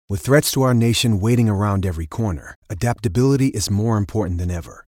With threats to our nation waiting around every corner, adaptability is more important than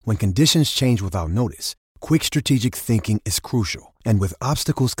ever. When conditions change without notice, quick strategic thinking is crucial. And with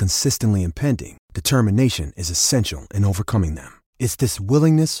obstacles consistently impending, determination is essential in overcoming them. It's this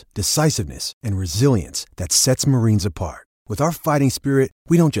willingness, decisiveness, and resilience that sets Marines apart. With our fighting spirit,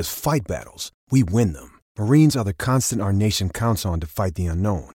 we don't just fight battles, we win them. Marines are the constant our nation counts on to fight the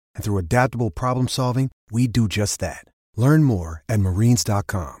unknown. And through adaptable problem solving, we do just that. Learn more at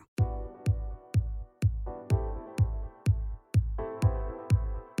marines.com.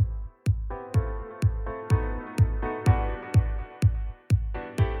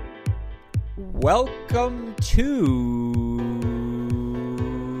 Welcome to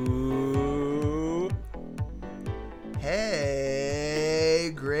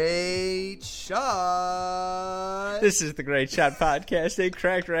Hey, Great Shot. This is the Great Shot Podcast, a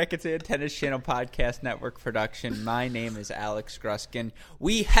Cracked Racquets and Tennis Channel Podcast Network production. My name is Alex Gruskin.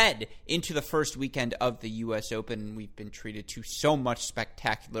 We head into the first weekend of the U.S. Open. We've been treated to so much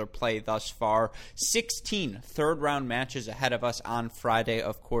spectacular play thus far. 16 third-round matches ahead of us on Friday.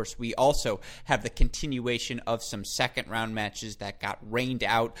 Of course, we also have the continuation of some second-round matches that got rained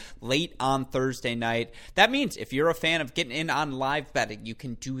out late on Thursday night. That means if you're a fan of getting in on live betting, you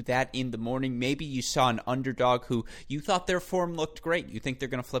can do that in the morning. Maybe you saw an underdog who you thought their form looked great. You think they're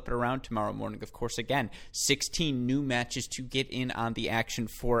going to flip it around tomorrow morning. Of course, again, 16 new matches to get in on the action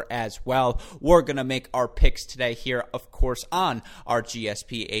for as well. We're going to make our picks today here, of course, on our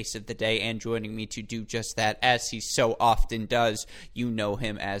GSP Ace of the Day. And joining me to do just that, as he so often does, you know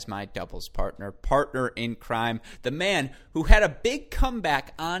him as my doubles partner in crime, the man who had a big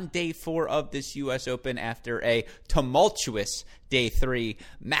comeback on day 4 of this U.S. Open after a tumultuous day 3,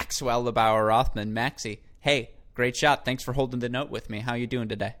 Maxwell LeBauer Rothman. Maxie, hey, great shot. Thanks for holding the note with me. How you doing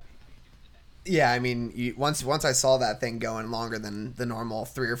today? Yeah, I mean, once I saw that thing going longer than the normal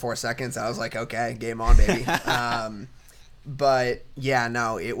 3 or 4 seconds, I was like, okay, game on, baby. But yeah,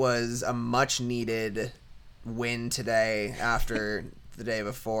 no, it was a much needed win today after the day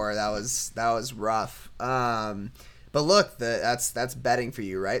before. That was rough. But look, that's betting for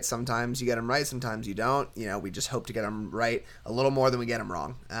you, right? Sometimes you get them right, sometimes you don't. You know, we just hope to get them right a little more than we get them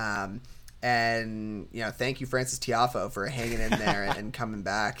wrong. And, you know, thank you, Frances Tiafoe, for hanging in there and coming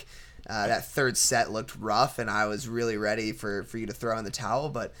back. That third set looked rough, and I was really ready for you to throw in the towel,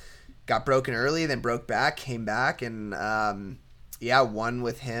 but got broken early, then broke back, came back, and, won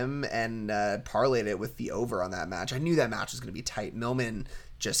with him and parlayed it with the over on that match. I knew that match was going to be tight. Millman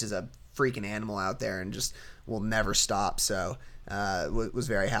just is a freaking animal out there and just will never stop, so was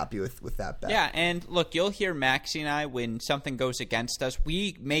very happy with that bet. Yeah, and look, you'll hear Maxie and I when something goes against us.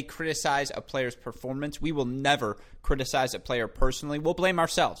 We may criticize a player's performance. We will never criticize a player personally. We'll blame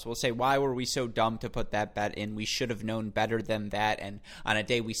ourselves. We'll say, why were we so dumb to put that bet in? We should have known better than that. And on a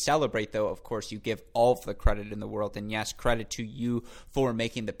day we celebrate, though, of course, you give all of the credit in the world. And yes, credit to you for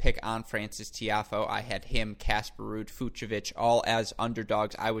making the pick on Frances Tiafoe. I had him, Casper Ruud, Fucsovics, all as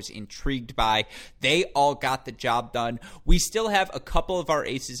underdogs. I was intrigued by. They all got the job done. We still have a couple of our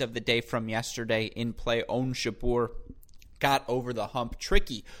aces of the day from yesterday in play. Ons Jabeur got over the hump.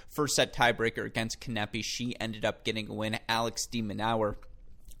 Tricky first set tiebreaker against Kanepi. She ended up getting a win. Alex de Minaur,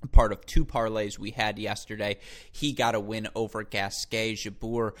 part of 2 parlays we had yesterday, he got a win over Gasquet.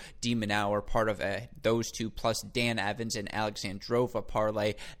 Jabeur, de Minaur, part of those 2, plus Dan Evans and Alexandrova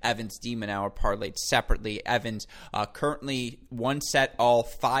parlay. Evans, de Minaur parlayed separately. Evans currently 1 set all,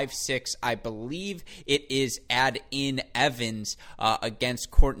 5-6. I believe it is add-in Evans against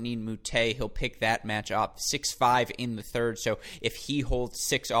Courtney Moutet. He'll pick that match up. 6-5 in the third, so if he holds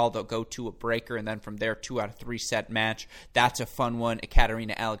 6 all, they'll go to a breaker, and then from there, 2 out of 3 set match. That's a fun one.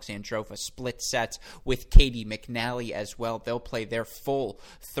 Ekaterina Alexandrova split sets with Katie McNally as well. They'll play their full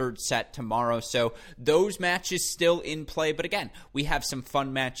third set tomorrow. So those matches still in play. But again, we have some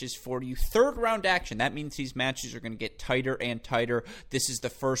fun matches for you. Third round action. That means these matches are going to get tighter and tighter. This is the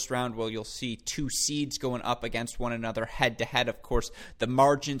first round where you'll see 2 seeds going up against one another head to head. Of course, the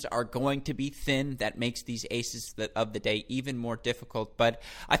margins are going to be thin. That makes these aces of the day even more difficult. But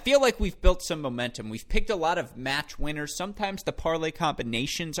I feel like we've built some momentum. We've picked a lot of match winners. Sometimes the parlay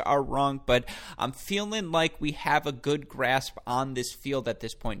combination are wrong, but I'm feeling like we have a good grasp on this field at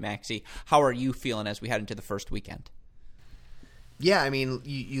this point, Maxie. How are you feeling as we head into the first weekend? Yeah, I mean,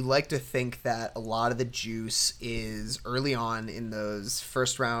 you like to think that a lot of the juice is early on in those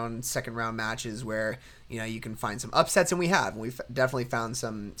first round, second round matches where, you know, you can find some upsets, and we have. We've definitely found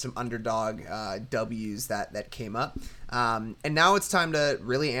some underdog W's that came up. And now it's time to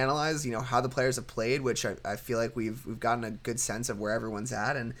really analyze, you know, how the players have played, which I feel like we've gotten a good sense of where everyone's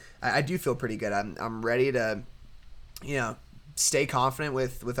at, and I do feel pretty good. I'm ready to, you know, stay confident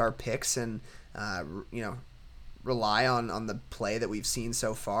with our picks and rely on the play that we've seen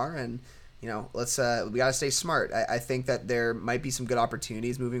so far, and let's we got to stay smart. I think that there might be some good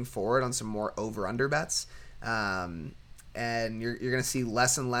opportunities moving forward on some more over-under bets, and you're going to see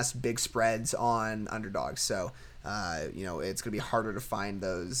less and less big spreads on underdogs. So it's going to be harder to find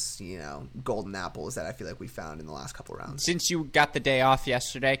those golden apples that I feel like we found in the last couple of rounds. Since you got the day off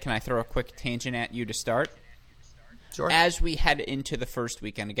yesterday, can I throw a quick tangent at you to start? Sure. As we head into the first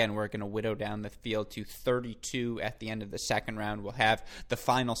weekend, again, we're going to whittle down the field to 32 at the end of the second round. We'll have the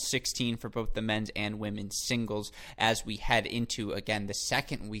final 16 for both the men's and women's singles as we head into, again, the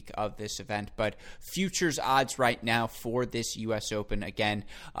second week of this event. But futures odds right now for this U.S. Open, again,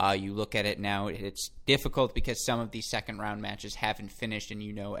 you look at it now, it's difficult because some of these second round matches haven't finished, and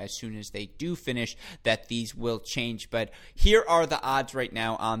as soon as they do finish that these will change. But here are the odds right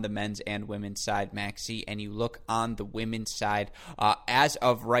now on the men's and women's side, Maxie, and you look on the women's side. As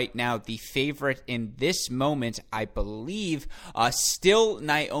of right now, the favorite in this moment, I believe, still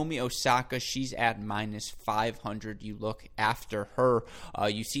Naomi Osaka. She's at minus 500. You look after her,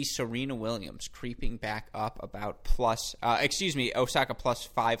 you see Serena Williams creeping back up about Osaka plus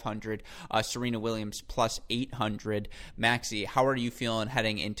 500, Serena Williams plus 800. Maxie, how are you feeling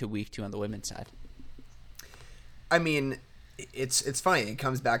heading into week 2 on the women's side? I mean, it's funny. It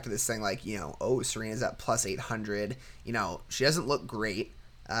comes back to this thing like, Serena's at plus 800. She doesn't look great.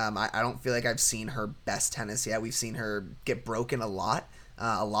 I don't feel like I've seen her best tennis yet. We've seen her get broken a lot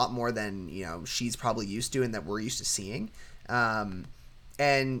more than, she's probably used to and that we're used to seeing.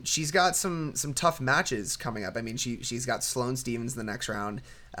 And she's got some tough matches coming up. I mean, she's got Sloane Stephens in the next round,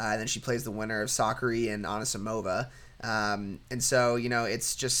 and then she plays the winner of Sakkari and Anisimova. And so,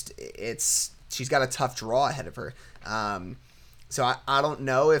 she's got a tough draw ahead of her. So I don't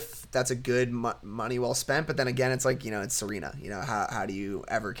know if that's a good money well spent, but then again, it's like, it's Serena. How do you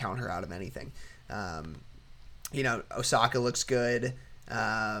ever count her out of anything? Osaka looks good.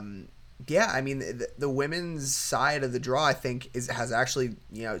 Yeah, I mean, the women's side of the draw, I think, has actually,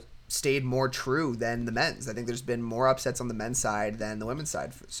 stayed more true than the men's. I think there's been more upsets on the men's side than the women's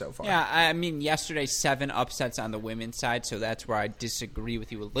side so far. Yeah, I mean, yesterday 7 upsets on the women's side, so that's where I disagree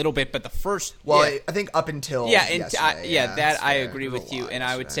with you a little bit. But the first, I think up until yesterday, I agree with you, and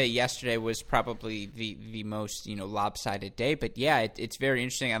I would say yesterday was probably the most lopsided day. But yeah, it's very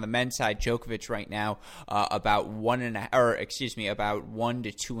interesting on the men's side. Djokovic right now about 1 to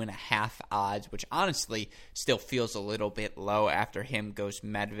 2.5 odds, which honestly still feels a little bit low. After him goes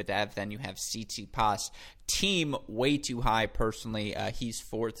Medvedev. Then you have Tsitsipas. Team way too high, personally. He's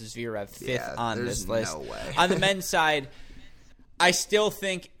 4th, Zverev 5th on this list. No way. On the men's side, I still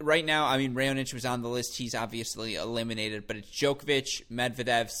think right now, I mean, Raonic was on the list. He's obviously eliminated, but it's Djokovic,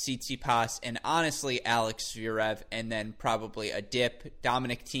 Medvedev, Tsitsipas, and honestly, Alex Zverev, and then probably a dip.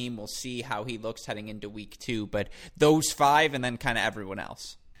 Dominic Thiem, we'll see how he looks heading into week 2, but those 5 and then kind of everyone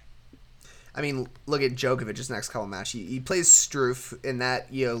else. I mean, look at Djokovic's next couple matches. He plays Struff, and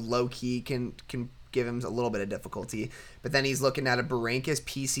that low key can give him a little bit of difficulty. But then he's looking at a Berankis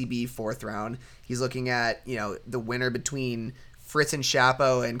PCB 4th round. He's looking at the winner between Fritz and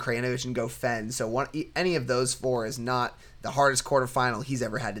Shapo and Krajinovic and Goffin. So any of those 4 is not the hardest quarterfinal he's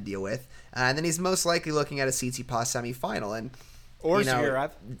ever had to deal with. And then he's most likely looking at a Tsitsipas semifinal or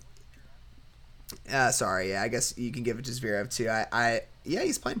Zverev. I guess you can give it to Zverev too.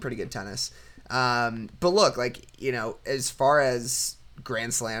 He's playing pretty good tennis. But look, as far as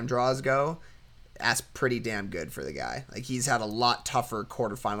Grand Slam draws go, that's pretty damn good for the guy. Like, he's had a lot tougher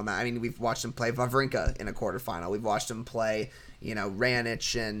quarterfinal match. I mean, we've watched him play Wawrinka in a quarterfinal. We've watched him play,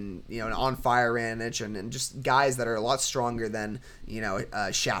 Raonic and, an on-fire Raonic and just guys that are a lot stronger than,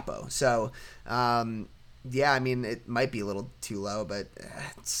 Shapo. So, yeah, I mean, it might be a little too low, but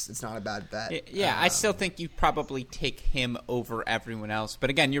it's not a bad bet. Yeah, I still think you probably take him over everyone else. But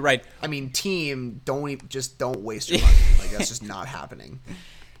again, you're right. I mean, team, don't waste your money. That's just not happening.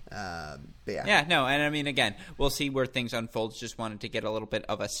 But yeah, no, and I mean, again, we'll see where things unfold. Just wanted to get a little bit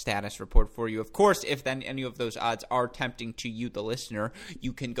of a status report for you. Of course, if then any of those odds are tempting to you, the listener,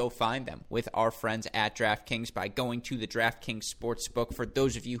 you can go find them with our friends at DraftKings by going to the DraftKings Sportsbook. For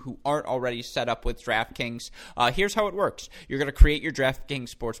those of you who aren't already set up with DraftKings, here's how it works. You're going to create your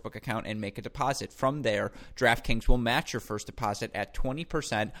DraftKings Sportsbook account and make a deposit. From there, DraftKings will match your first deposit at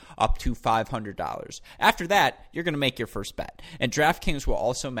 20% up to $500. After that, you're going to make your first bet. And DraftKings will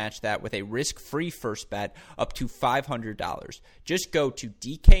also match that with a risk-free first bet up to $500. Just go to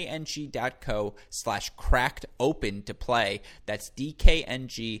dkng.co/crackedopen to play. That's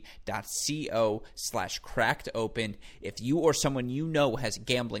dkng.co/crackedopen. If you or someone you know has a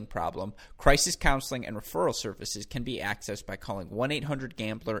gambling problem, crisis counseling and referral services can be accessed by calling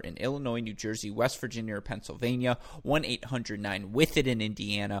 1-800-GAMBLER in Illinois, New Jersey, West Virginia, or Pennsylvania, 1-800-9-WITH-IT in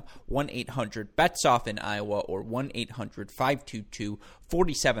Indiana, 1-800-BETS-OFF in Iowa, or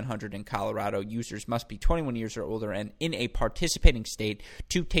 1-800-522-4700 in Colorado. Users must be 21 years or older and in a participating state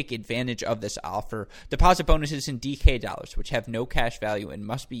to take advantage of this offer. Deposit bonuses in DK dollars, which have no cash value and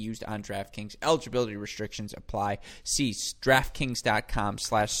must be used on DraftKings. Eligibility restrictions apply. See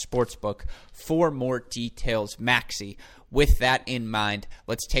DraftKings.com/sportsbook for more details. Maxi, with that in mind,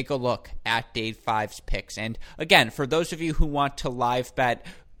 let's take a look at Day 5's picks. And again, for those of you who want to live bet,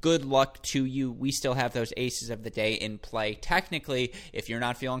 good luck to you. We still have those aces of the day in play. Technically, if you're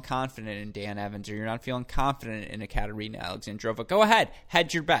not feeling confident in Dan Evans or you're not feeling confident in Ekaterina Alexandrova, go ahead,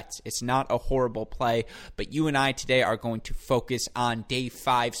 hedge your bets. It's not a horrible play, but you and I today are going to focus on Day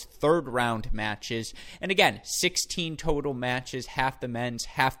 5's third round matches. And again, 16 total matches, half the men's,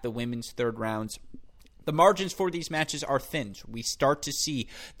 half the women's third rounds. The margins for these matches are thin. We start to see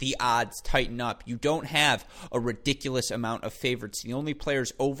the odds tighten up. You don't have a ridiculous amount of favorites. The only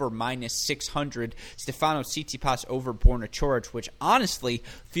players over -600, Stefanos Tsitsipas over Borna Coric, which honestly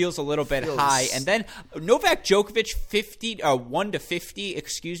feels a little bit high. And then Novak Djokovic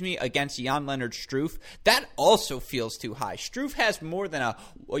 1-50, against Jan-Lennard Struff. That also feels too high. Struff has more than a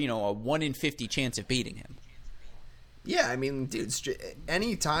 1 in 50 chance of beating him. Yeah, I mean, dude,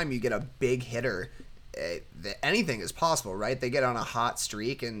 anytime you get a big hitter, anything is possible, right? They get on a hot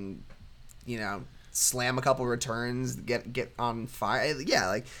streak and, slam a couple returns, get on fire.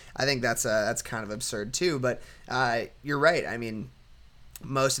 Yeah, I think that's kind of absurd too. But you're right. I mean,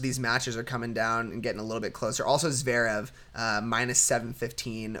 most of these matches are coming down and getting a little bit closer. Also, Zverev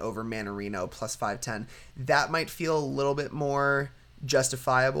 -715 over Manarino +510. That might feel a little bit more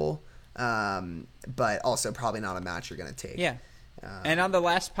justifiable, but also probably not a match you're going to take. Yeah. And on the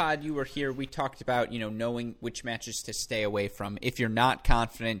last pod you were here, we talked about, knowing which matches to stay away from. If you're not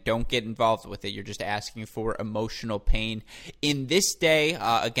confident, don't get involved with it. You're just asking for emotional pain. In this day,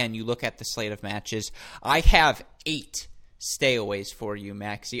 again, you look at the slate of matches. I have 8 stayaways for you,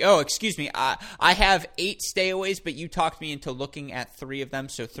 Maxi. Oh, excuse me. I have 8 stayaways, but you talked me into looking at 3 of them.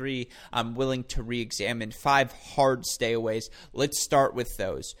 So 3 I'm willing to re-examine. 5 hard stayaways. Let's start with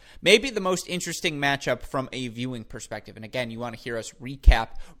those. Maybe the most interesting matchup from a viewing perspective. And again, you want to hear us recap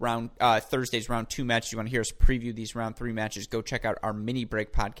Thursday's round 2 matches. You want to hear us preview these round 3 matches. Go check out our mini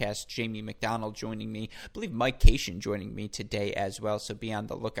break podcast. Jamie McDonald joining me. I believe Mike Cation joining me today as well. So be on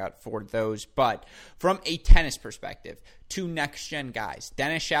the lookout for those. But from a tennis perspective, 2 next-gen guys,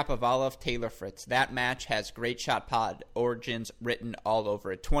 Denis Shapovalov, Taylor Fritz. That match has Great Shot Pod origins written all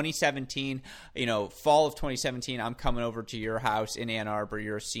over it. 2017, fall of 2017, I'm coming over to your house in Ann Arbor.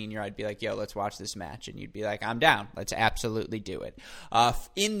 You're a senior. I'd be like, yo, let's watch this match. And you'd be like, I'm down. Let's absolutely do it.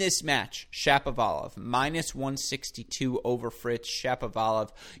 In this match, Shapovalov, -162 over Fritz.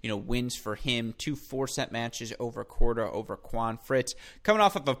 Shapovalov, wins for him. 2 4-set matches over Korda, over Juan Fritz. Coming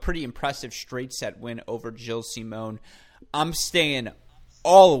off of a pretty impressive straight-set win over Gilles Simon. I'm staying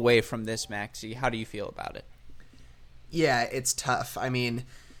all away from this, Maxi. How do you feel about it? Yeah, it's tough. I mean,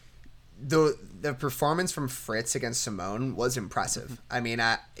 the performance from Fritz against Simone was impressive. I mean,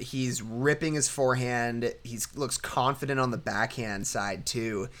 he's ripping his forehand. He looks confident on the backhand side,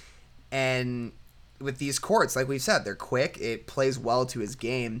 too. And with these courts, like we've said, they're quick. It plays well to his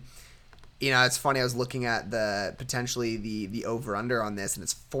game. It's funny. I was looking at potentially the over-under on this, and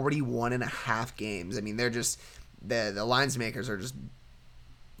it's 41.5 games. I mean, they're just... The lines makers are just,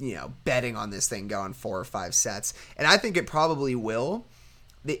 betting on this thing going 4 or 5 sets. And I think it probably will.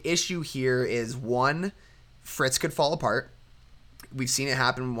 The issue here is, 1, Fritz could fall apart. We've seen it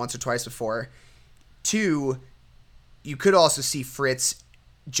happen once or twice before. 2, you could also see Fritz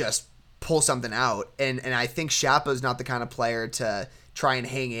just pull something out. And I think Shapo's not the kind of player to try and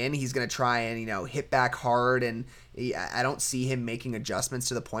hang in. He's going to try and, hit back hard. And I don't see him making adjustments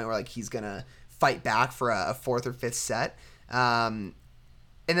to the point where, he's going to fight back for a 4th or 5th set. And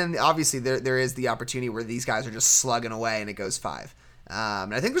then obviously there is the opportunity where these guys are just slugging away and it goes 5.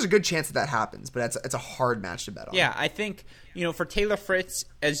 And I think there's a good chance that happens, but it's a hard match to bet on. Yeah, I think, for Taylor Fritz,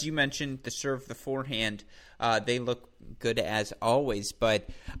 as you mentioned, the serve, the forehand, they look good as always. But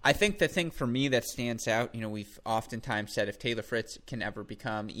I think the thing for me that stands out, we've oftentimes said if Taylor Fritz can ever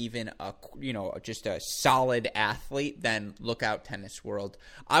become even just a solid athlete, then look out, tennis world.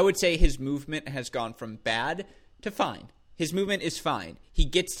 I would say his movement has gone from bad to fine. His movement is fine. He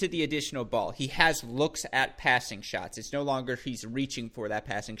gets to the additional ball. He has looks at passing shots. It's no longer he's reaching for that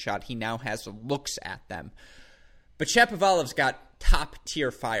passing shot. He now has looks at them. But Shapovalov's got top-tier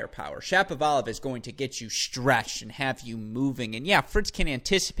firepower. Shapovalov is going to get you stretched and have you moving. And yeah, Fritz can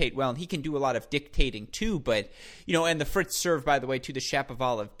anticipate well, and he can do a lot of dictating too. But, and the Fritz serve, by the way, to the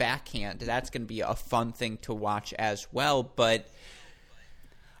Shapovalov backhand, that's going to be a fun thing to watch as well. But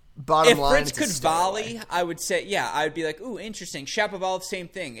bottom if line, Fritz could volley, I would say, I would be like, ooh, interesting. Shapovalov, same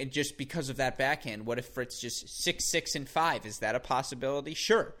thing. And just because of that backhand, what if Fritz just 6, 6, 5? Is that a possibility?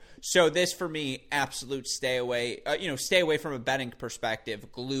 Sure. So this, for me, absolute stay away. Stay away from a betting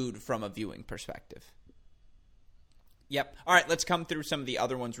perspective, glued from a viewing perspective. Yep. All right, let's come through some of the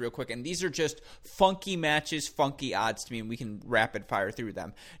other ones real quick. And these are just funky matches, funky odds to me, and we can rapid fire through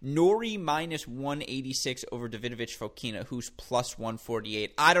them. Norrie minus 186 over Davidovich Fokina, who's plus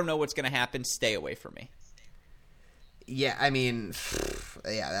 148. I don't know what's going to happen. Stay away from me. Yeah, I mean,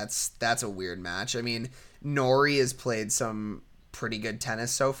 that's a weird match. I mean, Norrie has played some pretty good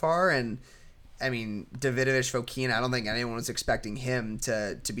tennis so far, and I mean, Davidovich Fokina, I don't think anyone was expecting him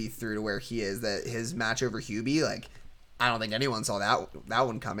to be through to where he is. That his match over Hubie, I don't think anyone saw that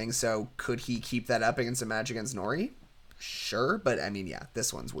one coming. So could he keep that up against a match against Norrie? Sure, but I mean, yeah,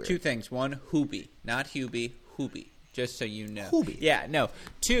 this one's weird. Two things. One, Hubie, not Hubie, Hubie. Just so you know. Hubie. Yeah, no.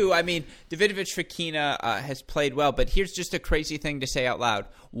 Two, I mean, Davidovich Fokina has played well, but here's just a crazy thing to say out loud.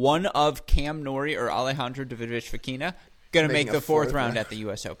 One of Cam Norrie or Alejandro Davidovich Fokina going to make the fourth round at the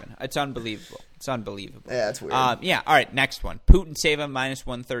U.S. Open. It's unbelievable. Yeah, that's weird. All right, next one. Putintseva minus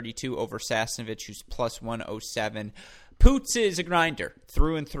 132 over Sasnovich, who's plus 107. Poots is a grinder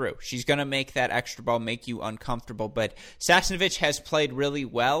through and through. She's going to make that extra ball make you uncomfortable, but Sasnovich has played really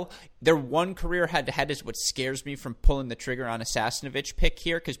well. Their one career head-to-head is what scares me from pulling the trigger on a Sasnovich pick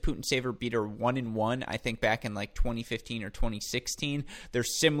here, because Putintseva beat her 1-1, I think, back in 2015 or 2016. They're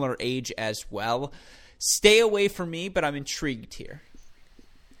similar age as well. Stay away from me, but I'm intrigued here.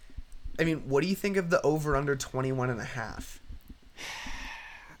 I mean, what do you think of the over-under 21.5?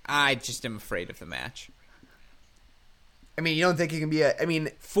 I just am afraid of the match. I mean, you don't think it can be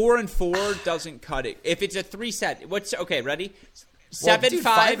 4-4 doesn't cut it. If it's a 3-set, okay, ready? 7-5,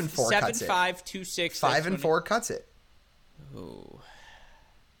 7-5, 2-6. 5-4 cuts it. Ooh.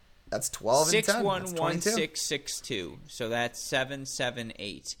 That's 12 and 10. 6-1, 1-6, 6-2. So that's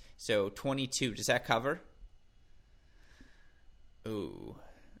 7-7-8. So 22. Does that cover? Ooh.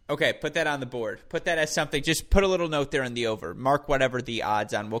 Okay, put that on the board. Put that as something. Just put a little note there in the over. Mark whatever the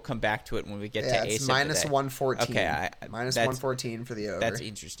odds on. We'll come back to it when we get to ace. It's minus 114. Okay, minus 114 for the over. That's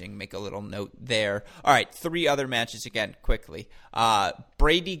interesting. Make a little note there. All right, 3 other matches again, quickly.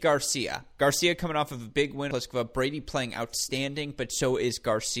 Brady Garcia. Garcia coming off of a big win. Brady playing outstanding, but so is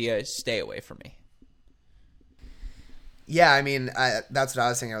Garcia. Stay away from me. Yeah, I mean, that's what I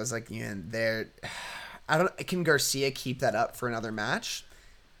was saying. I was like, can Garcia keep that up for another match?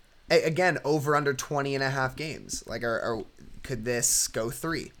 Again, over under 20.5 games. Or could this go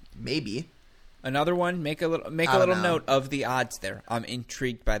 3? Maybe. Another one. Make a little note of the odds there. I'm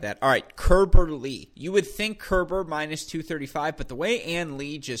intrigued by that. All right, Kerber Lee. You would think Kerber minus 235, but the way Ann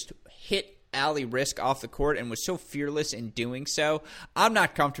Lee just hit Ali Risk off the court and was so fearless in doing so, I'm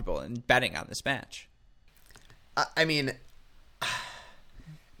not comfortable in betting on this match. I mean,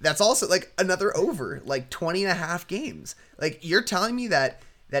 that's also another over, 20.5 games. You're telling me that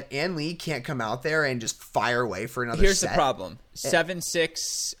Ann Lee can't come out there and just fire away for another Here's set? the problem.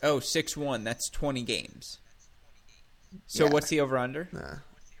 7-6, 6-1, that's 20 games. So what's the over-under?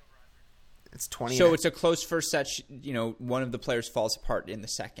 It's 20. So it's a close first set. One of the players falls apart in the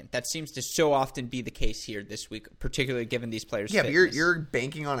second. That seems to so often be the case here this week, particularly given these players' fitness. But you're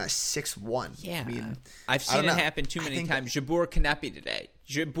banking on a 6-1. Yeah. I've seen it happen too many times. Jabeur Kanepi today.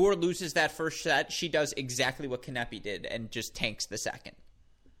 Jabeur loses that first set. She does exactly what Kanepi did and just tanks the second.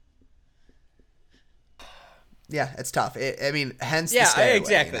 Yeah, it's tough. Hence the stay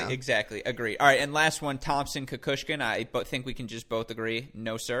exactly, away, exactly. Agree. All right, and last one, Thompson Kukushkin. I think we can just both agree.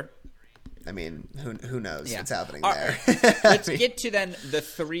 No, sir. I mean, who knows what's happening there? Let's get to then the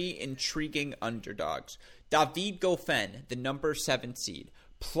 3 intriguing underdogs. David Goffin, the number 7 seed,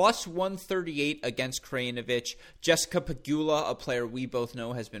 plus 138 against Krajinovic. Jessica Pegula, a player we both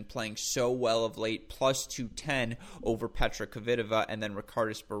know has been playing so well of late, plus 210 over Petra Kvitova. And then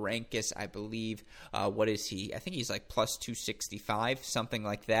Ricardus Berankis, I believe, what is he? I think he's plus 265, something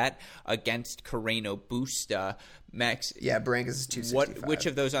like that, against Carreno Busta. Max? Yeah, Berankis is 265. Which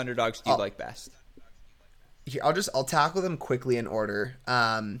of those underdogs do you like best? I'll tackle them quickly in order.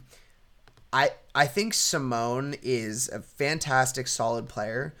 I think Simone is a fantastic, solid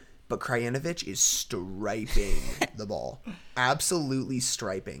player, but Krajinovic is striping the ball. Absolutely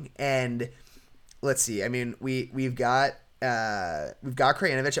striping. And let's see. I mean, we've got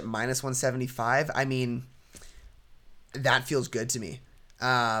Krajinovic at minus 175. I mean, that feels good to me.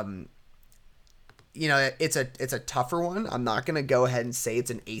 It's a tougher one. I'm not going to go ahead and say it's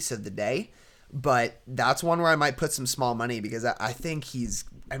an ace of the day, but that's one where I might put some small money because I think he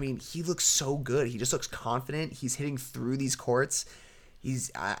looks so good. He just looks confident. He's hitting through these courts.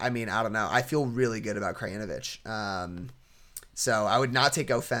 I don't know. I feel really good about Krajinovic. So I would not take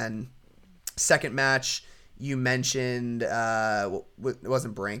Goffin. Second match, you mentioned, it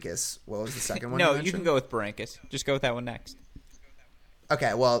wasn't Berankis. What was the second one? No, you can go with Berankis. Just go with that one next.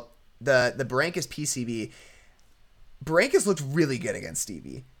 Okay, well, the Berankis PCB, Berankis looked really good against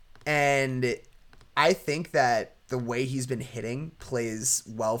Stevie. And I think that the way he's been hitting plays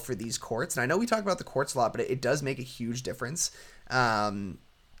well for these courts. And I know we talk about the courts a lot, but it does make a huge difference. I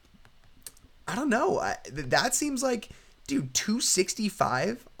don't know. That seems like, dude,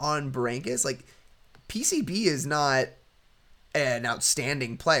 265 on Berankis. Like, PCB is not an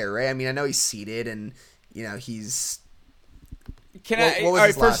outstanding player, right? I mean, I know he's seeded and, he's... All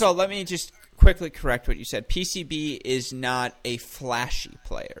right, first of all, let me just quickly correct what you said. PCB is not a flashy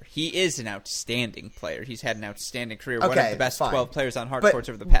player. He is an outstanding player. He's had an outstanding career. One of the best 12 players on hard courts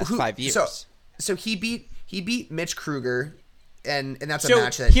over the past 5 years. So he beat Mitch Kruger, and that's a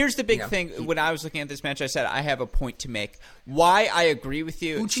match that... Here's the big thing. When I was looking at this match, I said I have a point to make. Why I agree with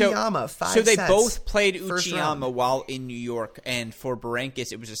you. Uchiyama, 5 So they sets, both played Uchiyama while in New York, and for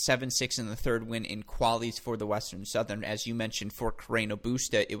Berankis, it was a 7-6 in the third win in qualies for the Western Southern. As you mentioned, for Carreno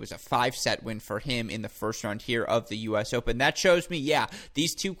Busta, it was a 5-set win for him in the first round here of the U.S. Open. That shows me,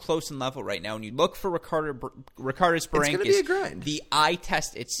 these two close in level right now. When you look for Ricardus Berankis, the eye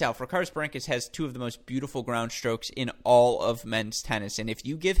test itself, Ricardus Berankis has two of the most beautiful ground strokes in all of men's tennis, and if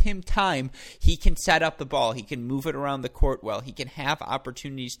you give him time, he can set up the ball. He can move it around the court well. He can have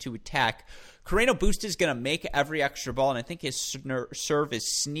opportunities to attack. Carreno Busta is going to make every extra ball, and I think his serve is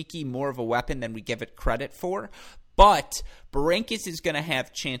sneaky more of a weapon than we give it credit for. But Berankis is going to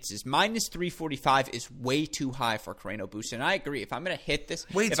have chances. Minus 345 is way too high for Carreno Busta, and I agree. If I'm going to hit this,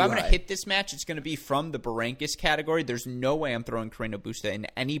 hit this match, it's going to be from the Berankis category. There's no way I'm throwing Carreno Busta in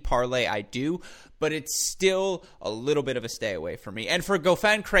any parlay I do, but it's still a little bit of a stay away for me. And for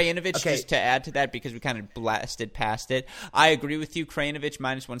Goffin Krajinovic, just to add to that, because we kind of blasted past it, I agree with you. Krajinovic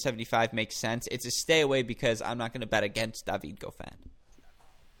minus 175 makes sense. It's a stay away because I'm not going to bet against David Goffin.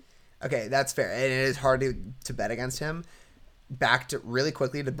 Okay, that's fair. And it is hard to bet against him. Back to really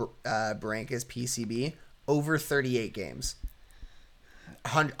quickly to Berankis PCB, over 38 games.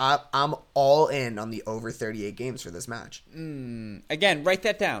 I'm all in on the over 38 games for this match. Again, write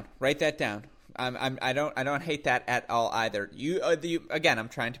that down. I don't hate that at all either. Again, I'm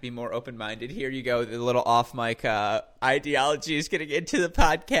trying to be more open-minded. Here you go. The little off-mic ideology is getting into the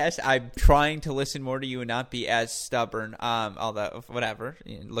podcast. I'm trying to listen more to you and not be as stubborn. Although, whatever.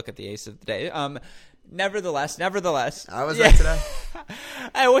 Look at the ace of the day. Nevertheless. I was right today.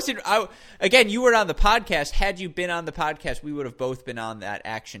 Again, you were on the podcast. Had you been on the podcast, we would have both been on that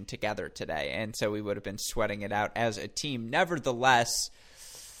action together today. And so we would have been sweating it out as a team. Nevertheless,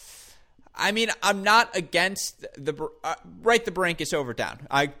 I mean, I'm not against the Berankis over down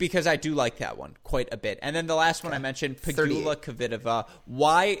because I do like that one quite a bit. And then the last one I mentioned, Pegula Kvitova.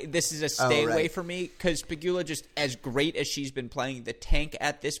 Why this is a stay away for me? Because Pegula, just as great as she's been playing the tank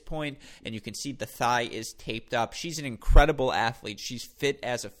at this point, and you can see the thigh is taped up. She's an incredible athlete. She's fit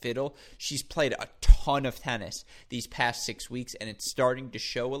as a fiddle. She's played a ton of tennis these past 6 weeks, and it's starting to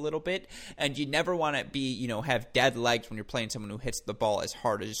show a little bit. And you never want to be, have dead legs when you're playing someone who hits the ball as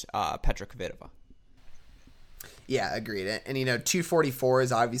hard as Petra Kvitova. Yeah, agreed. And 244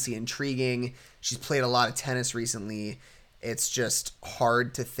 is obviously intriguing. She's played a lot of tennis recently. It's just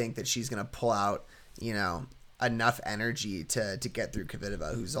hard to think that she's going to pull out, enough energy to get through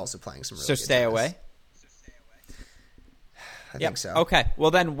Kvitova, who's also playing some really good stay tennis. Away. I think so. Okay. Well,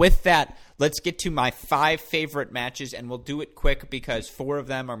 then with that, let's get to my 5 favorite matches, and we'll do it quick because 4 of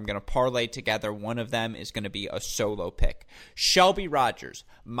them I'm going to parlay together. One of them is going to be a solo pick. Shelby Rogers,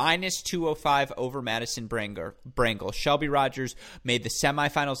 minus 205 over Madison Brangle. Shelby Rogers made the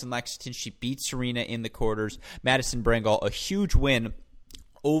semifinals in Lexington. She beat Serena in the quarters. Madison Brangle, a huge win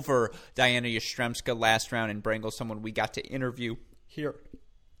over Diana Yastremska last round, and Brangle, someone we got to interview here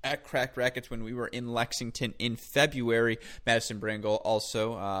at Cracked Rackets when we were in Lexington in February. Madison Brangle,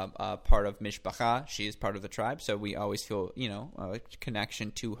 also part of Mishpacha. She is part of the tribe, so we always feel, a connection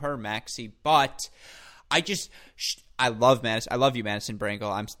to her, Maxi. But I love Madison. I love you, Madison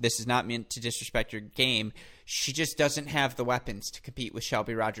Brangle. This is not meant to disrespect your game. She just doesn't have the weapons to compete with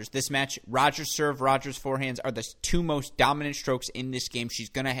Shelby Rogers. This match, Rogers' serve, Rogers' forehands are the two most dominant strokes in this game. She's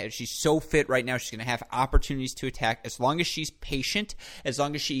so fit right now. She's gonna have opportunities to attack as long as she's patient. As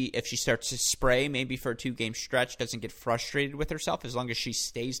long as if she starts to spray, maybe for a 2-game stretch, doesn't get frustrated with herself. As long as she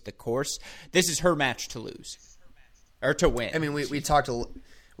stays the course, this is her match to lose or to win. I mean, we talked a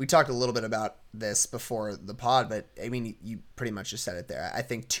little bit about this before the pod, but I mean, you pretty much just said it there. I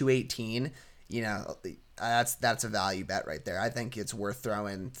think 218, that's a value bet right there. I think it's worth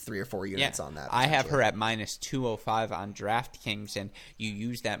throwing 3 or 4 units on that. I have her at minus 205 on DraftKings, and you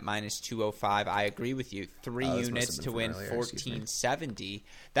use that minus 205. I agree with you. 3 units to win 1470.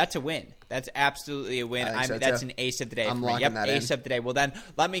 That's a win. That's absolutely a win. That's an ace of the day. I'm locking that ace of the day. Well, then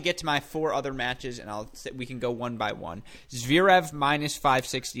let me get to my 4 other matches, and we can go one by one. Zverev minus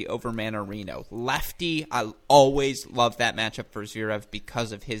 560 over Manarino. Lefty, I always love that matchup for Zverev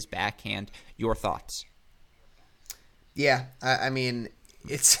because of his backhand. Your thoughts? Yeah, I mean,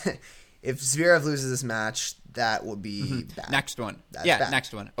 it's if Zverev loses this match, that would be bad. Next one. Bad.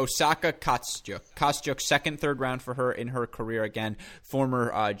 Next one. Osaka Kostyuk. Kostyuk, second, third round for her in her career again.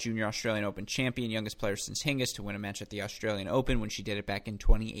 Former junior Australian Open champion, youngest player since Hingis to win a match at the Australian Open when she did it back in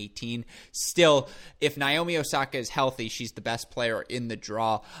 2018. Still, if Naomi Osaka is healthy, she's the best player in the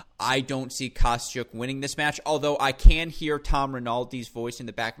draw. I don't see Kostyuk winning this match, although I can hear Tom Rinaldi's voice in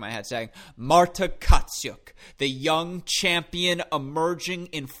the back of my head saying, Marta Kostyuk, the young champion emerging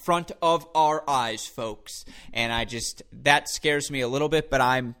in front of our eyes, folks. And that scares me a little bit, but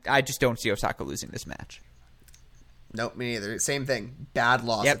I just don't see Osaka losing this match. Nope, me neither. Same thing. Bad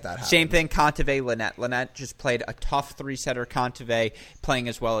loss if that happens. Same thing, Kontaveit, Linette. Linette just played a tough 3-setter. Kontaveit playing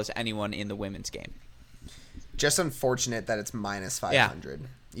as well as anyone in the women's game. Just unfortunate that it's minus 500. Yeah.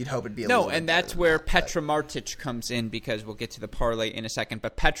 You'd hope it'd be a little bit and that's where Petra Martic comes in, because we'll get to the parlay in a second.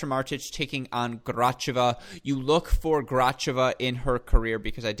 But Petra Martic taking on Gracheva. You look for Gracheva in her career,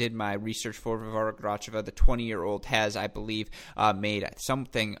 because I did my research for Varvara Gracheva. The 20-year-old has, I believe, made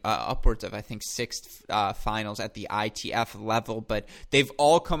something upwards of, I think, 6 finals at the ITF level. But they've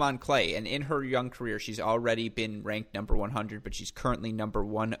all come on clay. And in her young career, she's already been ranked number 100, but she's currently number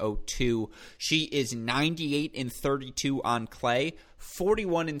 102. She is 98-32 on clay.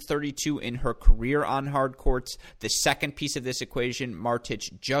 41-32 in her career on hard courts. The second piece of this equation,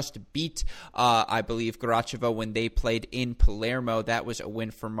 Martic just beat, I believe, Gracheva when they played in Palermo. That was a win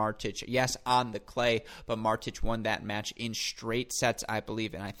for Martic. Yes, on the clay, but Martic won that match in straight sets, I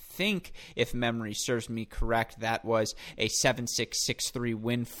believe. And I think, if memory serves me correct, that was a 7-6, 6-3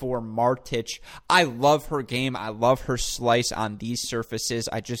 win for Martic. I love her game. I love her slice on these surfaces.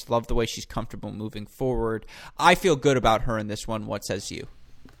 I just love the way she's comfortable moving forward. I feel good about her in this one. What says you?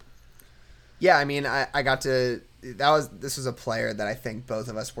 Yeah, I mean, this was a player that I think both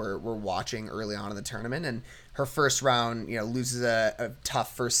of us were watching early on in the tournament, and her first round, loses a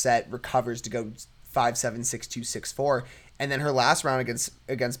tough first set, recovers to go 5-7, 6-2, 6-4, and then her last round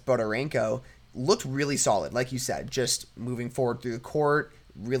against Bodarenko looked really solid, like you said, just moving forward through the court,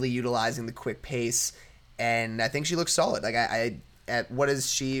 really utilizing the quick pace, and I think she looks solid. Like what is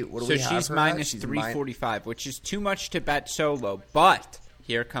she? What do we have? So she's minus 345, which is too much to bet solo, but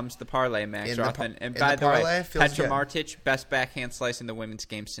here comes the parlay, Max Rothman. And by the way, Petra Martic, best backhand slice in the women's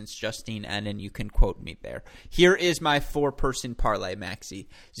game since Justine Henin. You can quote me there. Here is my 4-person parlay, Maxi.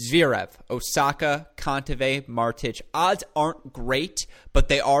 Zverev, Osaka, Kontaveit, Martic. Odds aren't great, but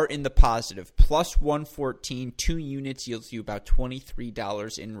they are in the positive. Plus 114, 2 units yields you about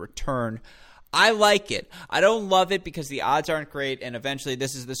 $23 in return. I like it. I don't love it because the odds aren't great, and eventually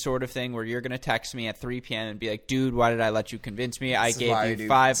this is the sort of thing where you're going to text me at 3 p.m. and be like, dude, why did I let you convince me? I gave you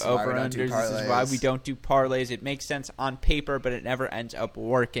 5 over-unders. This is why we don't do parlays. It makes sense on paper, but it never ends up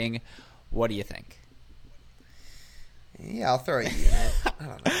working. What do you think? Yeah, I'll throw a unit. I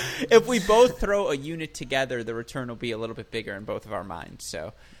don't know. If we both throw a unit together, the return will be a little bit bigger in both of our minds,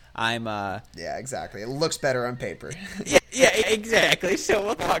 so I'm yeah, exactly. It looks better on paper. Yeah, exactly. So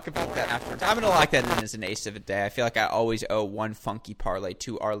we'll talk about that afterwards. I'm going to lock that in as an ace of the day. I feel like I always owe one funky parlay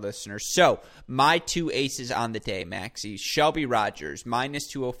to our listeners. So my 2 aces on the day, Maxie. Shelby Rogers, minus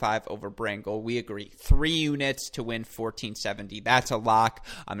 205 over Brangle. We agree. 3 units to win 1470. That's a lock.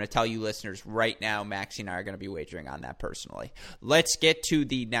 I'm going to tell you listeners right now, Maxie and I are going to be wagering on that personally. Let's get to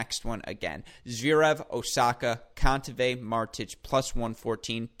the next one again. Zverev, Osaka, Kontaveit, Martic, plus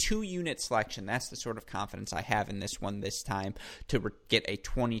 114. 2-unit selection. That's the sort of confidence I have in this one this time to get a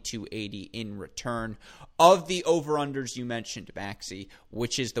 2280 in return. Of the over-unders you mentioned, Maxie,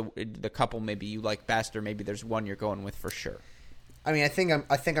 which is the couple maybe you like best, or maybe there's one you're going with for sure? I mean, I think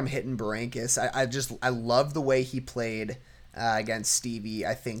I'm hitting Berankis. I love the way he played against Stevie.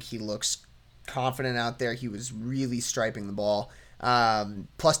 I think he looks confident out there. He was really striping the ball.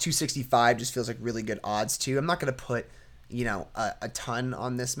 Plus 265 just feels like really good odds too. I'm not going to put, a ton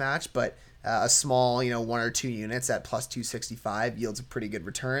on this match, but a small, 1 or 2 units at plus 265 yields a pretty good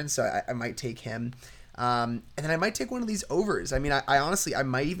return. So I might take him. And then I might take one of these overs. I mean, I honestly, I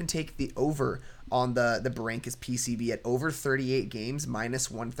might even take the over on the Berankis PCB at over 38 games,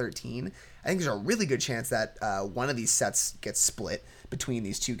 minus 113. I think there's a really good chance that one of these sets gets split between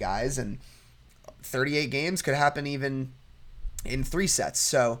these two guys, and 38 games could happen even in 3 sets.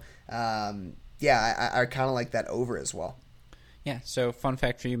 So, I kind of like that over as well. Yeah, so fun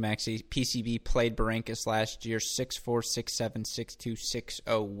fact for you, Maxie. PCB played Berankis last year, 6-4, 6-7, 6-2,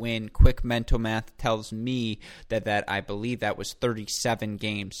 6-0 win. Quick mental math tells me that I believe that was 37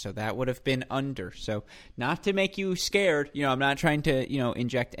 games, so that would have been under. So not to make you scared, I'm not trying to,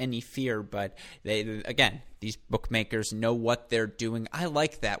 inject any fear, but these bookmakers know what they're doing. I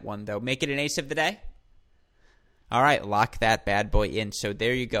like that one, though. Make it an ace of the day? All right, lock that bad boy in. So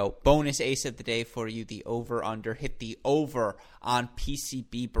there you go. Bonus ace of the day for you, the over-under. Hit the over on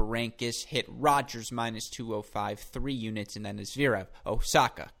PCB Berankis. Hit Rogers minus 205, 3 units, and then a Zverev,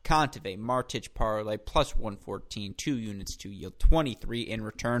 Osaka, Kontaveit, Martic parlay, plus 114, 2 units to yield 23 in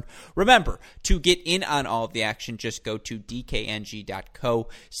return. Remember, to get in on all of the action, just go to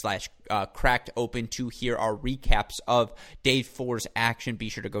dkng.co/cracked open to hear our recaps of day 4's action. Be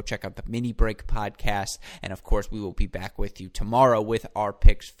sure to go check out the Mini Break podcast. And of course, we will be back with you tomorrow with our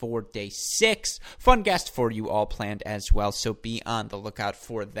picks for day 6. Fun guest for you all planned as well, so be on the lookout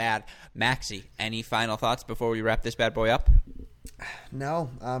for that. Maxie, any final thoughts before we wrap this bad boy up? No,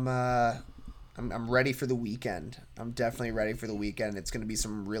 I'm ready for the weekend. I'm definitely ready for the weekend. It's going to be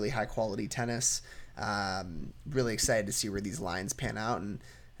some really high quality tennis. Really excited to see where these lines pan out, and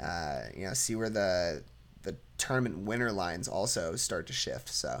see where the tournament winner lines also start to shift.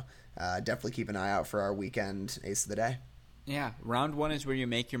 So definitely keep an eye out for our weekend ace of the day. Yeah, round 1 is where you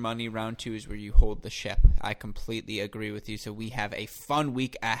make your money. Round 2 is where you hold the ship. I completely agree with you. So we have a fun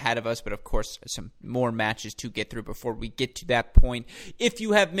week ahead of us, but of course, some more matches to get through before we get to that point. If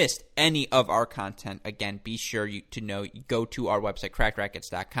you have missed any of our content, again, be sure to know, go to our website,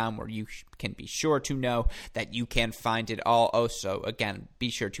 crackrackets.com, where you can be sure to know that you can find it all. Also, again, be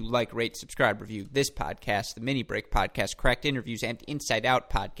sure to like, rate, subscribe, review this podcast, the Mini Break podcast, Cracked Interviews, and Inside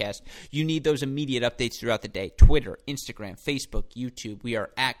Out podcast. You need those immediate updates throughout the day. Twitter, Instagram, Facebook, YouTube. We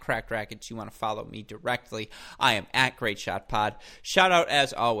are at Cracked Rackets. You want to follow me directly. I am at Great Shot Pod. Shout out,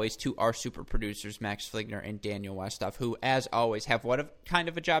 as always, to our super producers, Max Fligner and Daniel Westoff, who, as always, have what kind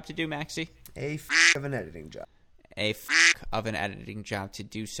of a job to do, Maxie? Of an editing job. Of an editing job to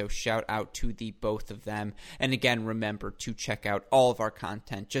do. So shout out to the both of them. And again, remember to check out all of our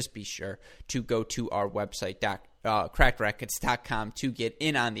content. Just be sure to go to our website, crackrackets.com, to get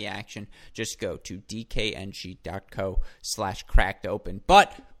in on the action. Just go to dkng.co/cracked open.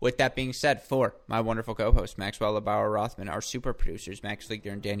 But with that being said, for my wonderful co-host, Maxwell Lebauer Rothman, our super producers, Max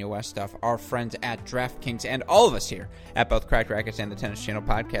Fligner and Daniel Westoff, our friends at DraftKings, and all of us here at both Cracked Rackets and the Tennis Channel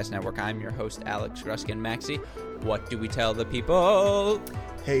Podcast Network, I'm your host, Alex Gruskin. Maxie, what do we tell the people?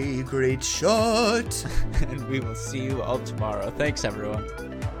 Hey, great shot! And we will see you all tomorrow. Thanks, everyone.